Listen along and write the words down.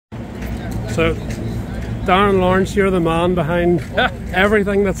So, Darren Lawrence, you're the man behind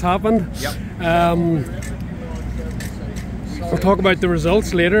everything that's happened. Yep. We'll talk about the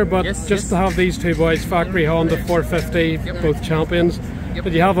results later, but yes. To have these two boys, Factory Honda 450, both champions,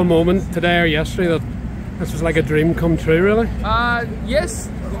 did you have a moment today or yesterday that this was like a dream come true, really? Yes.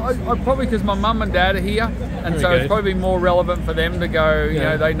 I probably, because my mum and dad are here, and so it's probably more relevant for them to go, you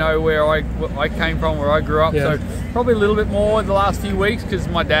know, they know where I came from, where I grew up, so probably a little bit more in the last few weeks, because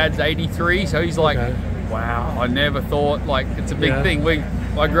my dad's 83, so he's like, wow, I never thought, like, it's a big thing.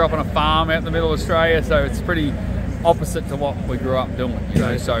 I grew up on a farm out in the middle of Australia, so it's pretty opposite to what we grew up doing, you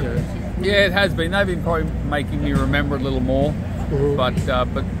know, so yeah, it has been. They've been probably making me remember it a little more, but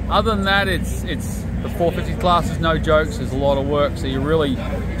other than that, it's the 450 class is no jokes. There's a lot of work, so you're really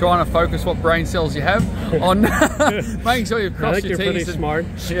trying to focus what brain cells you have on making sure you've crossed your T's and smart.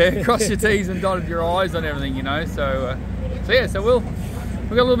 crossed your T's and dotted your I's on everything, you know. So we've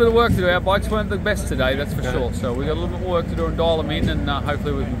got a little bit of work to do. Our bikes weren't the best today, that's for sure. So we've got a little bit more work to do and dial them in, and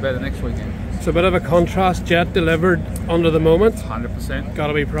hopefully we'll be better next weekend. It's a bit of a contrast. Jet delivered under the moment. 100%. Got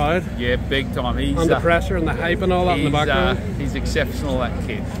to be proud. Yeah, big time. He's under pressure and the hype and all that in the background. He's exceptional, that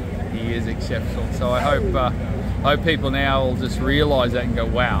kid. He is exceptional. So I hope people now will just realise that and go,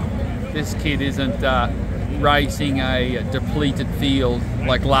 wow, this kid isn't racing a depleted field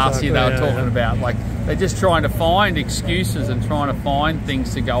like last year they were talking about. Like, they're just trying to find excuses and trying to find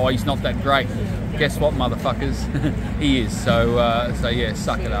things to go, oh, he's not that great. Guess what, motherfuckers? He is. So yeah,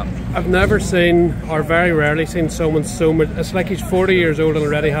 suck it up. I've never seen, or very rarely seen, someone so much. It's like he's 40 years old and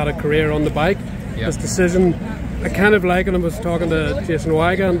already had a career on the bike. His decision, I kind of like it. I was talking to Jason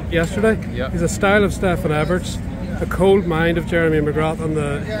Wigan yesterday. He's a style of Stefan Everts, the cold mind of Jeremy McGrath, and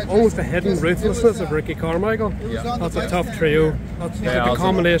almost the hidden ruthlessness of Ricky Carmichael. That's a tough trio. That's like the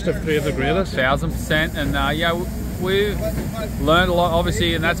combination of three of the greatest. 1000%. And yeah, we've learned a lot,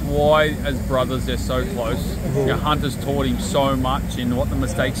 obviously, and that's why, as brothers, they're so close. You know, Hunter's taught him so much in what the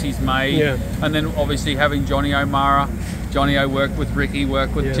mistakes he's made, and then obviously having Johnny O'Mara. Johnny O worked with Ricky,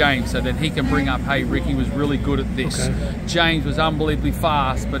 worked with James, so that he can bring up, hey, Ricky was really good at this. James was unbelievably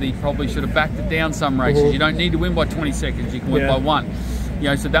fast, but he probably should have backed it down some races. You don't need to win by 20 seconds, you can win by 1. You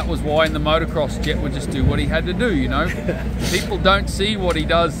know, so that was why in the motocross, Jet would just do what he had to do, you know. People don't see what he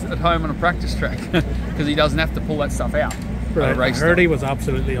does at home on a practice track because he doesn't have to pull that stuff out. Right, I heard he was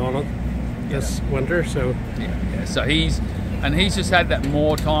absolutely on it this winter, so... So he's just had that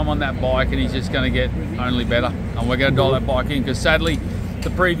more time on that bike, and he's just going to get only better. And we're going to dial that bike in, because sadly, the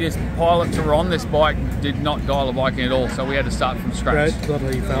previous pilots who were on this bike did not dial the bike in at all, so we had to start from scratch. Right, that's how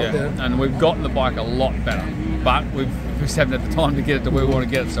you felt, And we've gotten the bike a lot better, but we just haven't had the time to get it to where we want to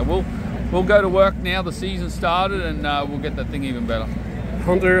get it. So we'll go to work now. The season started, and we'll get that thing even better.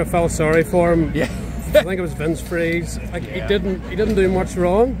 Hunter, I felt sorry for him. I think it was Vince Freeze. Like he didn't do much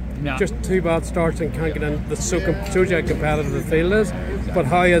wrong. Just 2 bad starts and can't get in. That shows you how competitive the field is. But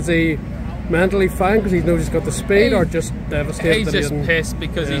how is he mentally fine because he knows he's got the speed, or just devastated? He's just pissed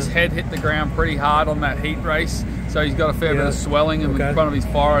because his head hit the ground pretty hard on that heat race, so he's got a fair bit of swelling in the front of his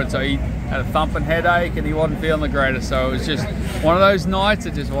forehead. So he had a thumping headache and he wasn't feeling the greatest. So it was just one of those nights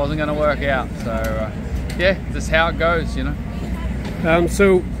it just wasn't going to work out. So yeah, that's how it goes, you know.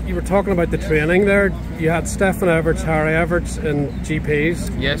 So you were talking about the training there. You had Stefan Everts, Harry Everts in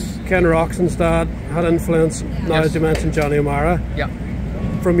GPs. Yes. Ken Roxon's dad had influence. Now, as you mentioned, Johnny O'Mara. Yeah.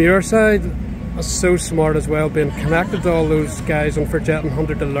 From your side, it's so smart as well, being connected to all those guys, and for Jet and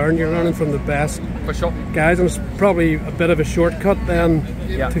Hunter to learn. You're learning from the best guys, and it's probably a bit of a shortcut then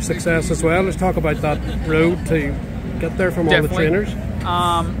to success as well. Let's talk about that road to get there from all the trainers.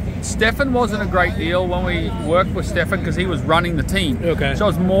 Stefan wasn't a great deal when we worked with Stefan because he was running the team. So it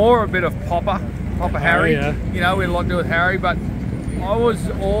was more a bit of Papa Harry. You know, we had a lot to do with Harry, but I was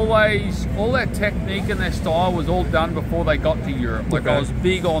always, all their technique and their style was all done before they got to Europe. Like I was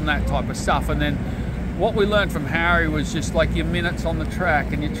big on that type of stuff. And then what we learned from Harry was just like your minutes on the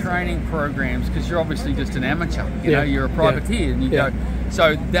track and your training programs, because you're obviously just an amateur, you know, you're a privateer, and you go.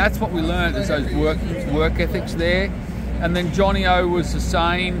 So that's what we learned, is those work ethics there. And then Johnny O was the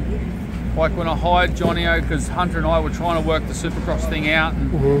same. Like when I hired Johnny O, because Hunter and I were trying to work the Supercross thing out,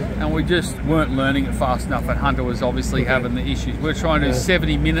 and we just weren't learning it fast enough, and Hunter was obviously having the issues. We're trying to do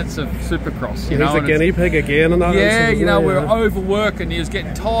 70 minutes of Supercross, you know. He's a guinea pig again and that. Yeah, you know, we were overworked and he was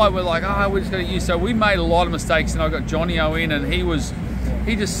getting tired. We're like, oh, we're just going to use. So we made a lot of mistakes, and I got Johnny O in, and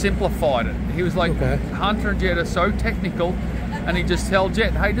he just simplified it. He was like, Hunter and Jet are so technical, and he just tell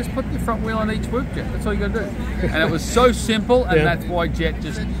Jet, hey, just put your front wheel on each whoop, Jet. That's all you got to do. And it was so simple, and that's why Jet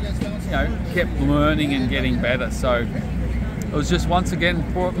just, you know, kept learning and getting better. So it was just, once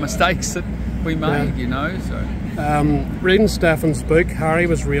again, poor mistakes that we made, you know. So Reading Stefan's book, Harry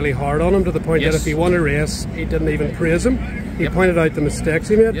was really hard on him to the point that if he won a race, he didn't even praise him. He pointed out the mistakes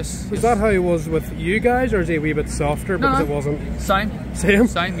he made. Was that how he was with you guys, or is he a wee bit softer because it wasn't? Same,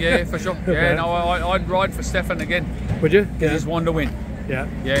 yeah, for sure. Okay. Yeah, no, I'd ride for Stefan again. Would you? He just wanted to win.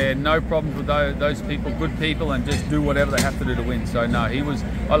 Yeah, no problems with those people, good people, and just do whatever they have to do to win. So no,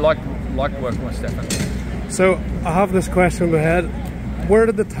 I liked working with Stefan. So I have this question in my head: where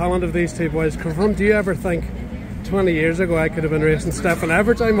did the talent of these two boys come from? Do you ever think 20 years ago I could have been racing Stefan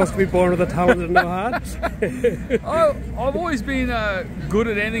Everett? I must be born with a talent that no had. I've always been good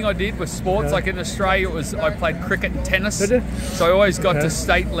at anything I did with sports. Like in Australia, I played cricket and tennis. Did you? So I always got to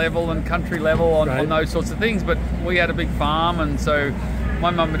state level and country level on those sorts of things. But we had a big farm, and so my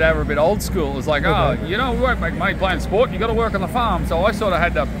mum and dad were a bit old school. It was like, we won't make money playing sport. You got to work on the farm. So I sort of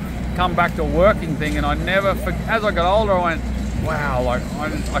had to come back to a working thing, and I never, as I got older, I went, wow, like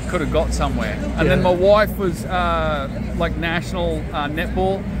I could have got somewhere. And then my wife was like national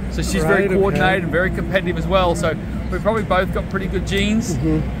netball, so she's very coordinated and very competitive as well. So we probably both got pretty good genes,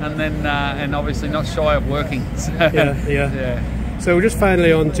 and then and obviously not shy of working. So, yeah. So just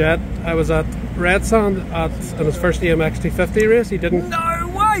finally on Jet, I was at Red Sand in his first EMX T50 race. He didn't.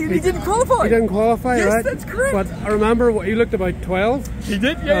 No way! He didn't qualify. He didn't qualify, yes, that's correct. But I remember he looked about 12. He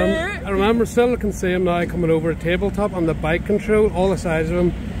did, yeah. I remember still can see him now coming over a tabletop on the bike control, all the sides of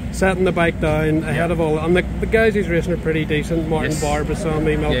him, setting the bike down ahead of all. And the guys he's racing are pretty decent. Martin Barr,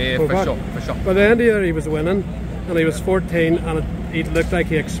 Basami, Melton. For sure. By the end of the year, he was winning, and he was 14, and it looked like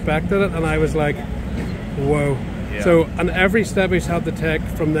he expected it, and I was like, whoa. So, and every step he's had to take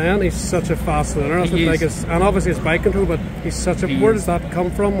from then, he's such a fast learner. And obviously his bike control, but he's such a. Where does that come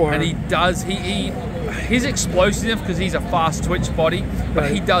from? And he does. He's explosive because he's a fast twitch body,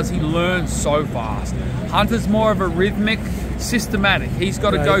 but he learns so fast. Hunter's more of a rhythmic, systematic. He's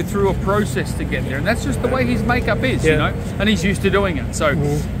got to go through a process to get there, and that's just the way his makeup is, you know. And he's used to doing it. So,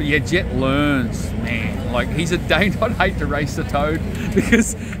 but yeah, Jet learns, man. Like he's a Dane. I'd hate to race the Toad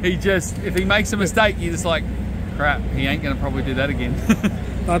because if he makes a mistake, you're just like, crap, he ain't going to probably do that again.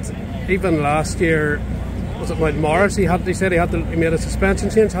 That's even last year. Was it with Morris? He said he made a suspension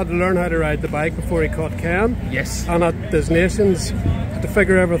change, had to learn how to ride the bike before he caught Ken. Yes. And at Des Nations, had to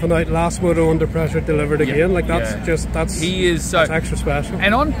figure everything out. Last moto under pressure, delivered again. Like that's that's extra special.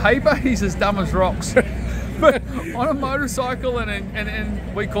 And on paper, he's as dumb as rocks. But on a motorcycle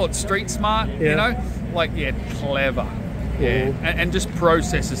and we call it street smart. You know, like clever. Yeah, and just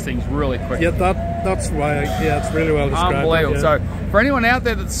processes things really quickly. Yeah, that's why. It's really well described. Unbelievable. So, for anyone out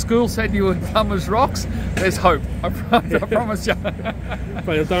there that the school said you were dumb as rocks, there's hope. I promise you.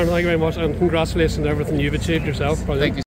 Brilliant, Darren. Thank you very much, and congratulations on everything you've achieved yourself. Brilliant. Thank you.